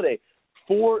 Drew Holiday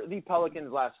for the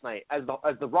Pelicans last night as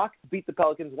the Rockets beat the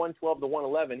Pelicans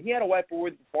 112-111. He had a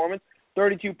whiteboard performance,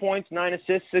 32 points, 9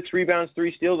 assists, 6 rebounds,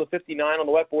 3 steals, a 59 on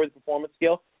the whiteboard performance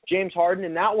scale. James Harden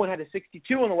in that one had a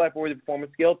 62 on the whiteboard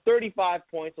performance scale, 35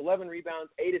 points, 11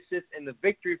 rebounds, 8 assists, and the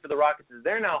victory for the Rockets is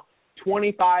they're now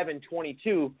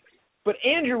 25-22. But,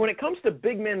 Andrew, when it comes to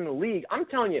big men in the league, I'm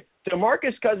telling you,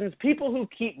 DeMarcus Cousins, people who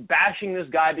keep bashing this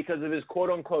guy because of his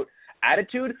quote-unquote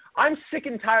attitude, I'm sick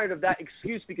and tired of that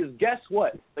excuse because guess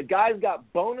what? The guy's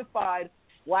got bona fide,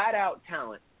 flat-out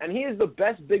talent, and he is the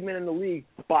best big man in the league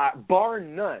bar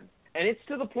none. And it's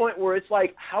to the point where it's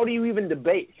like, how do you even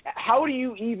debate? How do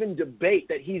you even debate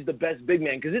that he's the best big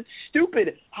man? Because it's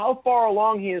stupid how far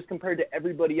along he is compared to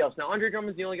everybody else. Now, Andre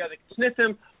Drummond's the only guy that can sniff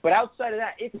him, but outside of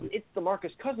that, it's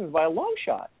DeMarcus Cousins by a long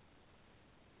shot.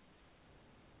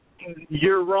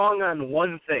 You're wrong on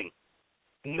one thing.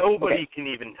 Nobody can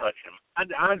even touch him.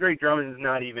 Andre Drummond's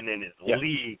not even in his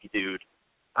league, dude.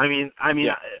 I mean,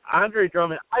 Andre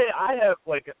Drummond, I have,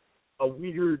 like, a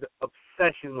weird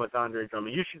obsession with Andre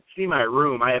Drummond. You should see my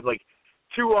room. I have, like,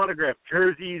 2 autographed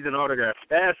jerseys, an autographed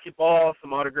basketball,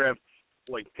 some autographed,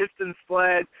 like, Pistons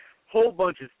flags, whole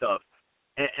bunch of stuff.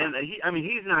 And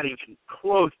he's not even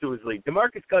close to his league.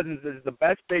 DeMarcus Cousins is the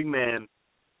best big man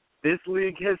this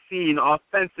league has seen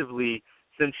offensively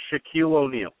since Shaquille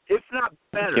O'Neal. If not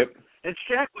better. Yep. And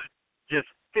Shaq was just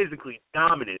physically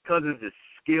dominant. Cousins is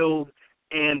skilled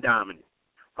and dominant.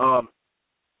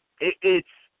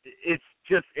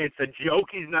 It's a joke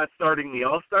he's not starting the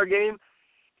All-Star game.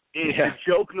 It's a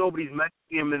joke nobody's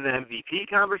mentioning him in the MVP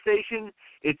conversation.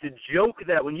 It's a joke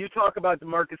that when you talk about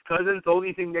DeMarcus Cousins, the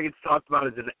only thing that gets talked about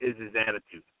is his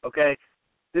attitude, okay?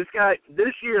 This guy,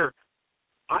 this year,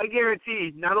 I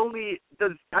guarantee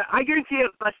I guarantee he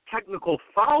has less technical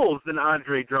fouls than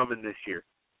Andre Drummond this year.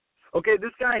 Okay,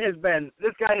 this guy has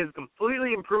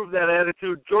completely improved that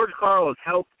attitude. George Karl has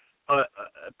helped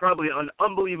probably an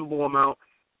unbelievable amount.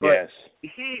 But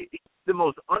he's the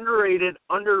most underrated,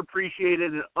 underappreciated,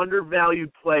 and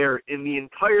undervalued player in the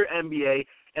entire NBA,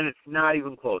 and it's not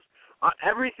even close.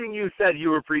 Everything you said, you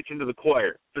were preaching to the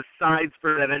choir, besides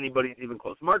for that anybody's even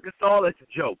close. Marcus Gasol, that's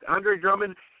a joke. Andre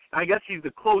Drummond, I guess he's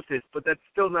the closest, but that's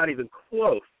still not even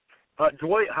close.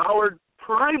 Dwight Howard,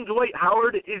 prime Dwight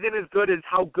Howard isn't as good as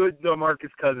how good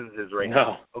DeMarcus Cousins is right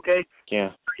now, okay? Yeah.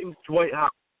 Prime Dwight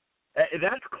Howard.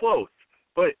 That's close,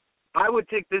 but I would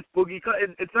take this boogie.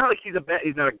 It's not like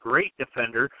he's not a great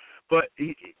defender, but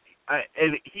he's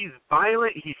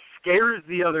violent. He scares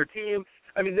the other team.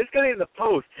 I mean, this guy in the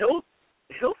post, he'll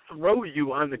throw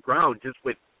you on the ground just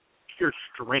with pure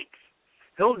strength.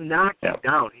 He'll knock you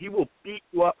down. He will beat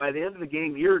you up. By the end of the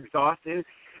game, you're exhausted,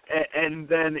 and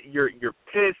then you're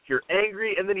pissed, you're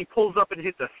angry, and then he pulls up and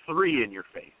hits a 3 in your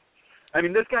face. I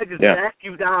mean, this guy just knocked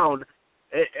you down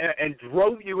and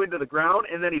drove you into the ground,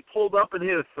 and then he pulled up and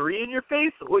hit a 3 in your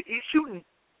face? He's shooting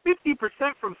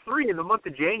 50% from 3 in the month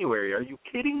of January. Are you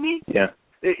kidding me? Yeah.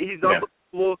 He's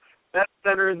unbelievable. Best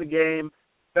center in the game.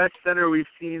 Best center we've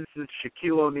seen since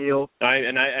Shaquille O'Neal.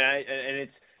 And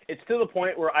it's to the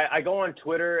point where I go on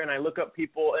Twitter and I look up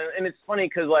people, and it's funny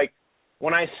because, like,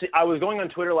 when I was going on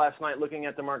Twitter last night looking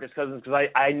at DeMarcus Cousins because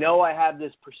I know I have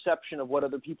this perception of what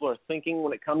other people are thinking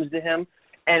when it comes to him.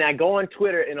 And I go on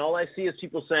Twitter, and all I see is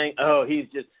people saying, "Oh, he's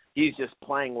just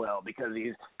playing well because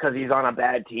he's on a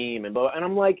bad team," and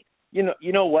I'm like, you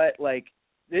know what? Like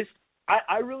this,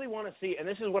 I really want to see, and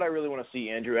this is what I really want to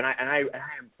see, Andrew. And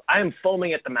I am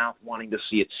foaming at the mouth, wanting to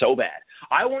see it so bad.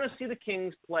 I want to see the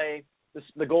Kings play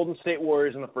the Golden State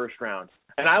Warriors in the first round.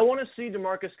 And I want to see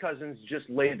DeMarcus Cousins just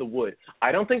lay the wood.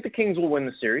 I don't think the Kings will win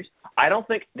the series. I don't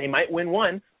think they might win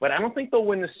one, but I don't think they'll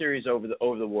win the series over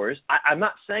the Warriors. I'm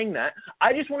not saying that.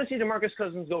 I just want to see DeMarcus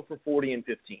Cousins go for 40 and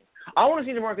 15. I want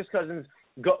to see DeMarcus Cousins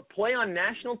go play on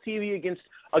national TV against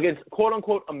quote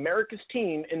unquote America's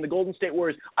team in the Golden State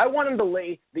Warriors. I want him to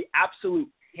lay the absolute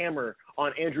hammer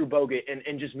on Andrew Bogut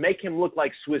and just make him look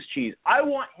like Swiss cheese. I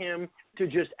want him to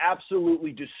just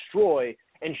absolutely destroy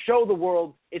and show the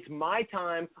world it's my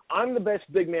time. I'm the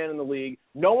best big man in the league.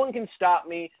 No one can stop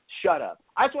me. Shut up.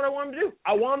 That's what I want him to do.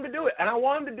 I want him to do it. And I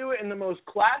want him to do it in the most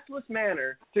classless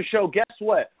manner to show, guess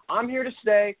what? I'm here to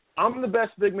stay. I'm the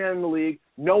best big man in the league.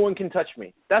 No one can touch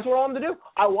me. That's what I want him to do.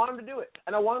 I want him to do it.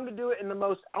 And I want him to do it in the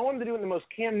most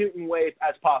Cam Newton way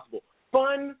as possible.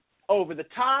 Fun, over the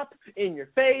top, in your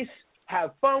face,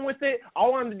 have fun with it. I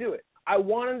want him to do it. I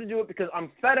want him to do it because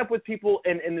I'm fed up with people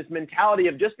in this mentality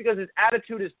of just because his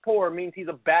attitude is poor means he's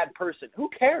a bad person. Who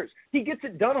cares? He gets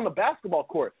it done on the basketball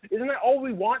court. Isn't that all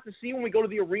we want to see when we go to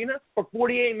the arena for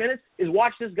 48 minutes is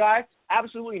watch this guy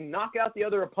absolutely knock out the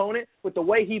other opponent with the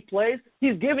way he plays.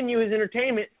 He's giving you his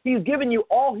entertainment. He's giving you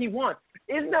all he wants.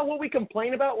 Isn't that what we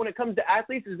complain about when it comes to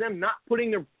athletes, is them not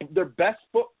putting their best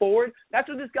foot forward? That's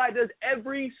what this guy does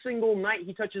every single night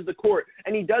he touches the court,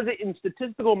 and he does it in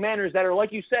statistical manners that are,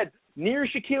 like you said, near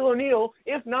Shaquille O'Neal,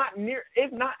 if not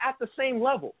at the same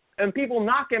level. And people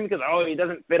knock him because, he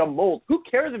doesn't fit a mold. Who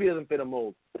cares if he doesn't fit a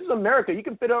mold? This is America. You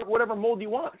can fit out whatever mold you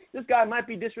want. This guy might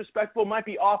be disrespectful, might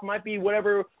be off, might be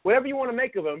whatever you want to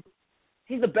make of him.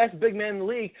 He's the best big man in the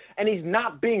league, and he's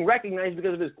not being recognized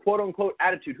because of his quote-unquote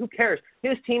attitude. Who cares?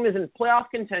 His team is in playoff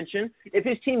contention. If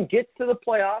his team gets to the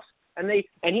playoffs and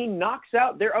he knocks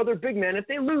out their other big man, if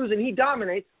they lose and he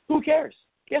dominates, who cares?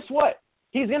 Guess what?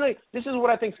 This is what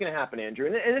I think is going to happen, Andrew,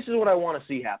 and this is what I want to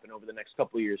see happen over the next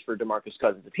couple of years for DeMarcus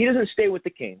Cousins. If he doesn't stay with the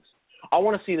Kings, I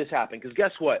want to see this happen because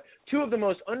guess what? Two of the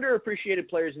most underappreciated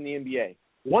players in the NBA,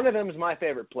 one of them is my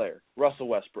favorite player, Russell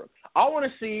Westbrook. I want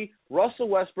to see Russell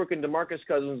Westbrook and DeMarcus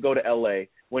Cousins go to L.A.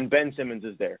 when Ben Simmons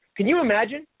is there. Can you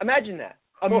imagine? Imagine that.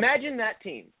 Imagine that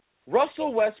team.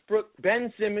 Russell Westbrook,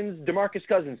 Ben Simmons, DeMarcus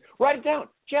Cousins. Write it down.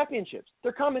 Championships.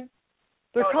 They're coming.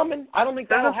 They're coming. I don't think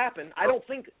that will happen. I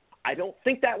don't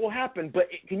think that will happen, but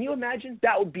can you imagine?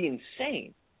 That would be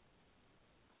insane.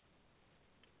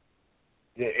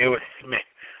 It was, man.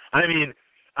 I mean,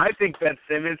 I think Ben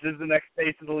Simmons is the next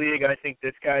face of the league. I think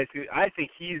I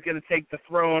think he's going to take the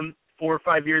throne 4 or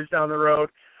 5 years down the road.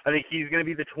 I think he's going to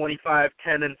be the 25,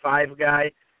 10, and 5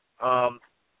 guy.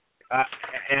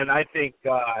 And I think,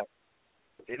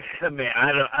 man,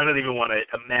 I don't even want to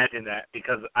imagine that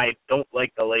because I don't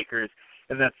like the Lakers,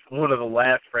 and that's one of the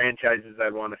last franchises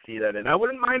I'd want to see that in. I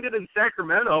wouldn't mind it in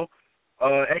Sacramento.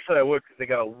 Actually, I would because they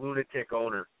got a lunatic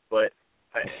owner, but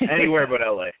anywhere but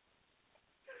LA.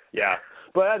 Yeah.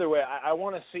 But either way, I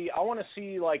want to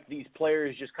see like these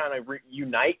players just kind of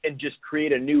unite and just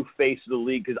create a new face of the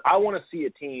league because I want to see a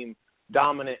team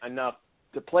dominant enough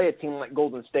to play a team like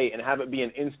Golden State and have it be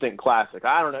an instant classic.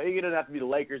 I don't know. It doesn't have to be the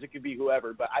Lakers. It could be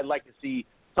whoever, but I'd like to see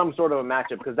some sort of a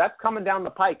matchup because that's coming down the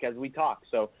pike as we talk.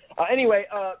 So anyway,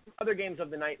 other games of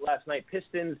the night last night,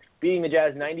 Pistons beating the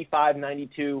Jazz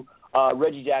 95-92.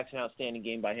 Reggie Jackson, outstanding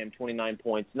game by him, 29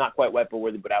 points. Not quite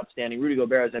weapon-worthy, but outstanding. Rudy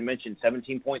Gobert, as I mentioned,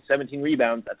 17 points, 17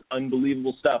 rebounds. That's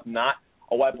unbelievable stuff. Not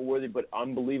a weapon-worthy, but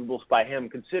unbelievable by him,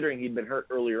 considering he'd been hurt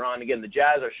earlier on. Again, the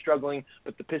Jazz are struggling,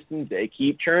 but the Pistons, they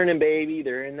keep churning, baby.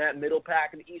 They're in that middle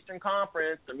pack of the Eastern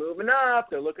Conference. They're moving up.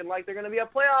 They're looking like they're going to be a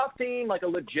playoff team, like a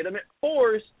legitimate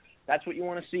force. That's what you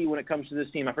want to see when it comes to this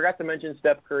team. I forgot to mention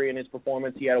Steph Curry and his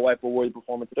performance. He had a wipe-worthy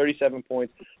performance, 37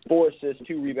 points, 4 assists,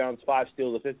 2 rebounds, 5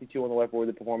 steals, a 52 on the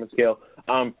wipe-worthy performance scale.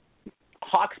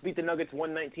 Hawks beat the Nuggets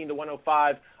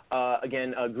 119-105.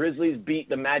 Grizzlies beat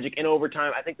the Magic in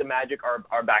overtime. I think the Magic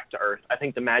are back to earth. I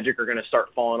think the Magic are going to start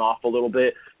falling off a little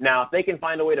bit. Now, if they can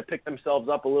find a way to pick themselves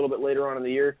up a little bit later on in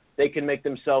the year, they can make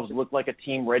themselves look like a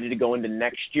team ready to go into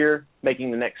next year,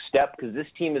 making the next step, because this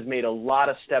team has made a lot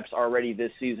of steps already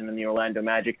this season in the Orlando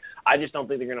Magic. I just don't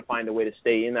think they're going to find a way to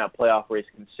stay in that playoff race,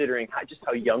 considering just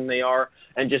how young they are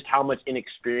and just how much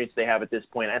inexperience they have at this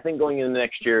point. I think going into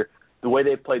next year, the way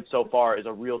they've played so far is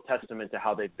a real testament to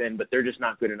how they've been, but they're just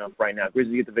not good enough right now.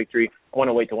 Grizzlies get the victory,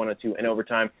 108-102 in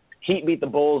overtime. Heat beat the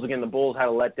Bulls. Again, the Bulls had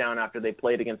a letdown after they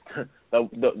played against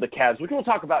the Cavs, which we'll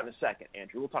talk about in a second,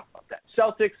 Andrew. We'll talk about that.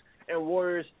 Celtics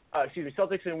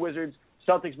and Wizards.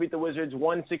 Celtics beat the Wizards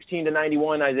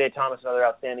 116-91. Isaiah Thomas, another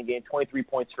outstanding game, 23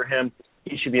 points for him.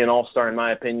 He should be an all-star in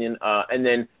my opinion. And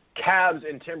then Cavs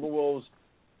and Timberwolves.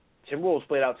 Timberwolves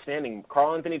played outstanding.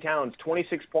 Karl Anthony Towns,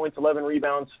 26 points, 11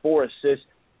 rebounds, 4 assists.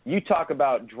 You talk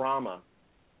about drama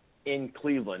in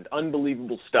Cleveland.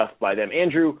 Unbelievable stuff by them.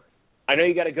 Andrew, I know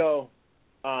you got to go,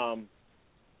 I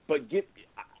know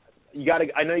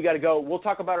you got to go. We'll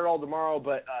talk about it all tomorrow,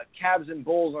 but Cavs and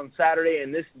Bulls on Saturday,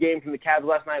 and this game from the Cavs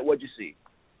last night, what'd you see?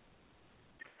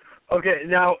 Okay,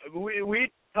 now,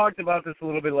 we talked about this a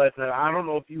little bit last night. I don't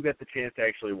know if you got the chance to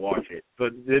actually watch it,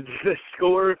 but the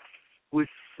score was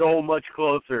so much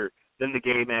closer than the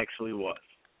game actually was.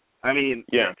 I mean,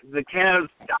 yeah. The Cavs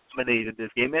dominated this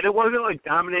game, and it wasn't like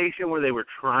domination where they were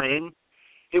trying.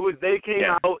 It was they came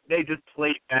out, they just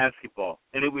played basketball,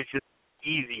 and it was just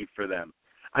easy for them.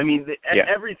 I mean,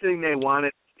 everything they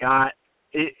wanted got.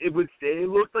 It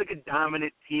looked like a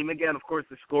dominant team again. Of course,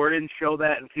 the score didn't show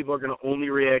that, and people are going to only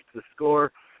react to the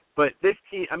score. But this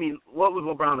team, I mean, what was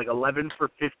LeBron, like 11 for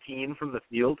 15 from the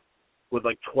field with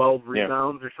like 12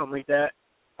 rebounds or something like that?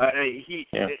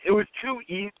 It was too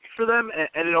easy for them,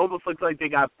 and it almost looked like they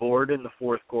got bored in the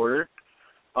fourth quarter.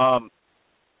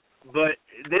 But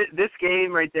this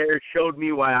game right there showed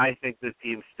me why I think this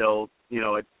team's still,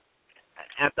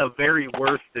 at the very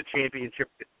worst, the championship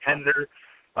contender.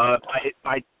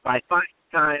 By final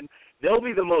time, they'll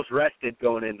be the most rested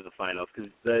going into the finals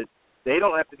because they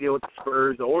don't have to deal with the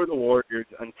Spurs or the Warriors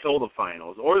until the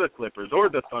finals, or the Clippers or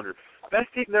the Thunder. Best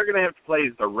team they're going to have to play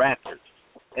is the Raptors,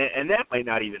 and that might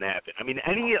not even happen. I mean,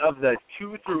 any of the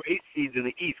 2 through 8 seeds in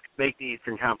the East could make the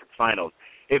Eastern Conference Finals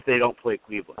if they don't play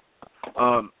Cleveland.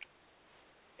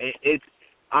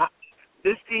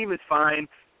 This team is fine.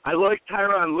 I like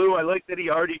Tyronn Lue. I like that he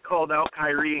already called out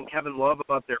Kyrie and Kevin Love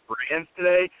about their brands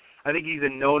today. I think he's a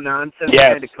no-nonsense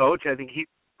kind of coach. I think he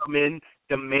come in,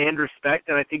 demand respect,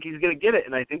 and I think he's going to get it.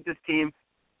 And I think this team,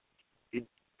 you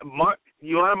want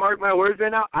to mark my words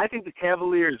right now? I think the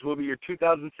Cavaliers will be your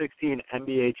 2016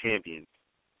 NBA champions.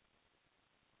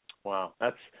 Wow,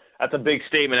 that's a big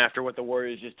statement after what the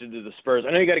Warriors just did to the Spurs.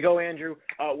 I know you got to go, Andrew.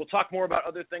 We'll talk more about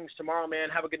other things tomorrow, man.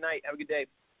 Have a good night. Have a good day.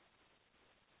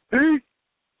 Peace.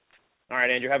 All right,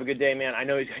 Andrew, have a good day, man. I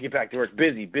know he's got to get back to work.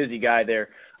 Busy guy there,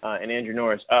 and Andrew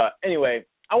Norris. Anyway,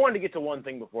 I wanted to get to one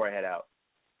thing before I head out,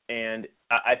 and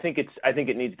I think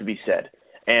it needs to be said.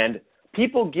 And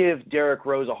people give Derrick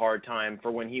Rose a hard time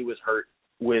for when he was hurt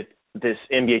with this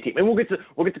NBA team. And we'll get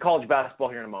to college basketball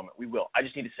here in a moment. We will. I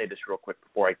just need to say this real quick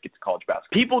before I get to college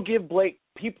basketball.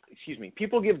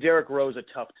 People give Derrick Rose a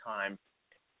tough time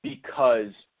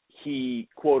because he,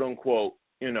 quote unquote,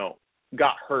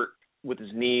 got hurt with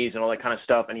his knees and all that kind of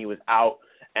stuff, and he was out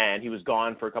and he was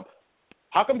gone for a couple.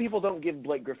 How come people don't give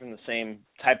Blake Griffin the same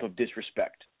type of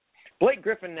disrespect? Blake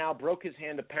Griffin now broke his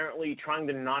hand apparently trying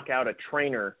to knock out a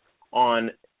trainer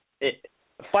on a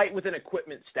fight with an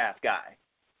equipment staff guy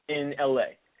in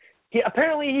L.A. He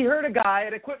hurt a guy,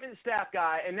 an equipment staff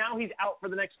guy, and now he's out for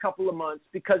the next couple of months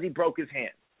because he broke his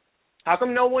hand. How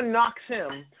come no one knocks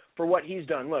him for what he's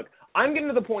done? Look, I'm getting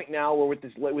to the point now where with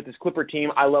this Clipper team,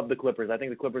 I love the Clippers. I think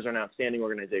the Clippers are an outstanding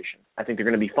organization. I think they're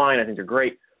going to be fine. I think they're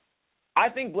great. I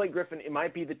think Blake Griffin, it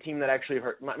might be the team that actually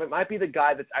might be the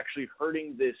guy that's actually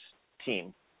hurting this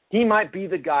team. He might be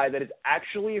the guy that is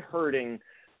actually hurting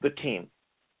the team.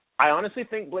 I honestly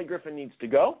think Blake Griffin needs to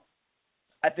go.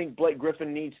 I think Blake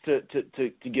Griffin needs to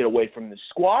get away from the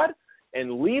squad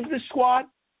and leave the squad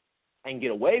and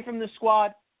get away from the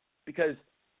squad because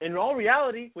in all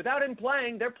reality, without him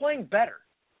playing, they're playing better.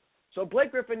 So Blake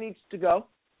Griffin needs to go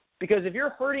because if you're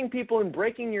hurting people and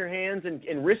breaking your hands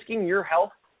and risking your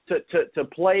health to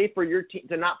play for your team,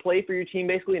 to not play for your team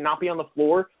basically and not be on the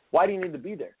floor, why do you need to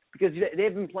be there? Because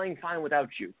they've been playing fine without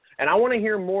you. And I want to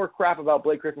hear more crap about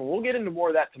Blake Griffin. We'll get into more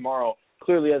of that tomorrow,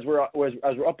 clearly, as we're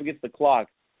up against the clock.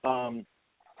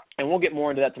 And we'll get more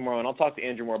into that tomorrow. And I'll talk to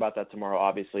Andrew more about that tomorrow,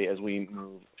 obviously, as we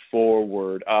move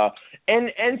forward. And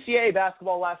NCAA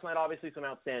basketball last night, obviously some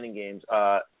outstanding games,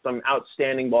 some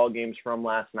outstanding ball games from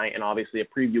last night, and obviously a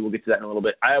preview. We'll get to that in a little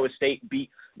bit. Iowa State beat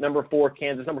number 4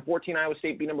 Kansas. Number 14 Iowa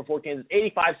State beat number 4 Kansas,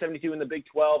 85-72 in the Big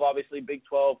 12. Obviously, Big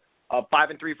 12,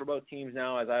 5-3 for both teams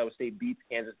now as Iowa State beats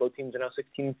Kansas. Both teams are now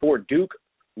 16-4. Duke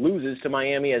loses to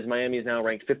Miami as Miami is now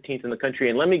ranked 15th in the country.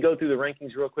 And let me go through the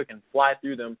rankings real quick and fly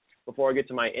through them before I get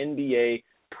to my NBA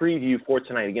preview for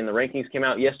tonight. Again, the rankings came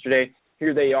out yesterday.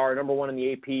 Here they are, number 1 in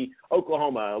the AP,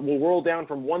 Oklahoma. We'll roll down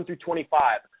from 1 through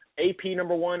 25. AP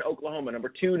number 1, Oklahoma.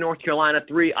 Number 2, North Carolina.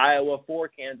 3, Iowa. 4,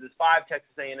 Kansas. 5,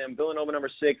 Texas A&M. Villanova number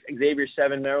 6, Xavier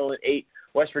 7, Maryland 8,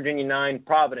 West Virginia 9,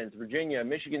 Providence, Virginia,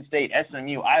 Michigan State,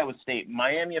 SMU, Iowa State,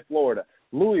 Miami of Florida,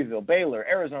 Louisville, Baylor,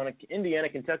 Arizona, Indiana,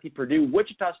 Kentucky, Purdue,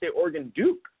 Wichita State, Oregon,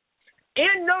 Duke,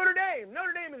 and Notre Dame.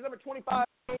 Notre Dame is number 25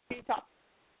 in the top.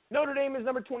 Notre Dame is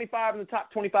number 25 in the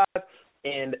top 25,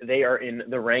 and they are in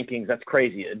the rankings. That's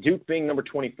crazy. Duke being number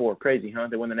 24. Crazy, huh?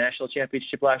 They won the national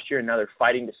championship last year, and now they're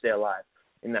fighting to stay alive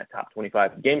in that top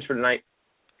 25. Games for tonight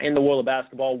in the world of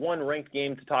basketball. One ranked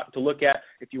game to look at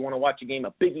if you want to watch a game,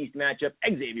 a Big East matchup.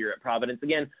 Xavier at Providence.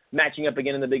 Again, matching up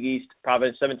again in the Big East.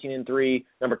 Providence 17-3,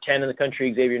 number 10 in the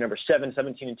country. Xavier number 7,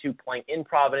 17-2, playing in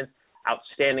Providence.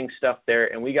 Outstanding stuff there.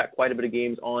 And we got quite a bit of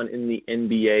games on in the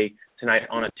NBA tonight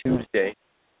on a Tuesday.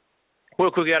 Real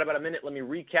quickly, got about a minute. Let me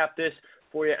recap this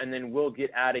for you, and then we'll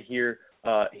get out of here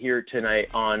tonight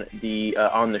on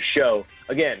the show.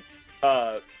 Again,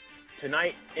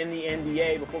 tonight in the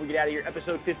NBA, before we get out of here,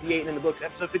 episode 58 in the books,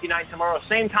 episode 59 tomorrow,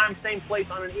 same time, same place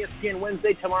on an ESPN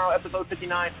Wednesday. Tomorrow, episode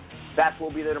 59. That's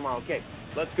what will be there tomorrow. Okay,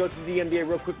 let's go to the NBA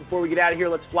real quick before we get out of here.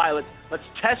 Let's fly. Let's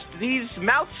test these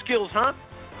mouth skills, huh?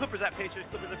 Clippers at Pacers.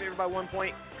 Clippers are favored by 1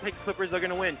 point. Take the Clippers. They're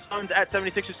going to win. Suns at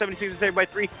 76ers. 76ers favored by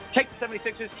 3. Take the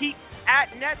 76ers. Heat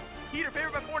at Nets. Heat are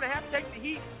favored by 4.5. Take the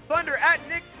Heat. Thunder at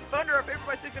Knicks. Thunder are favored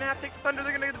by 6.5. Take the Thunder.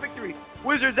 They're going to get the victory.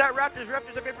 Wizards at Raptors.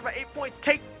 Raptors are favored by 8 points.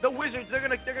 Take the Wizards. They're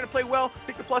going to play well.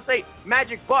 Take the +8.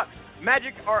 Magic Bucks.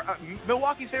 Magic are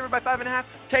Milwaukee's favored by 5.5.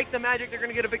 Take the Magic. They're going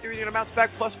to get a victory. They're going to bounce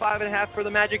back +5.5 for the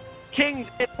Magic. Kings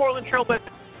at Portland Trailblazers.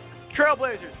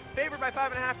 Trailblazers, favored by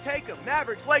 5.5, take them.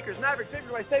 Mavericks, Lakers,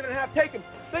 favored by 7.5, take them.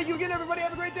 Thank you again, everybody.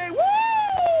 Have a great day. Woo!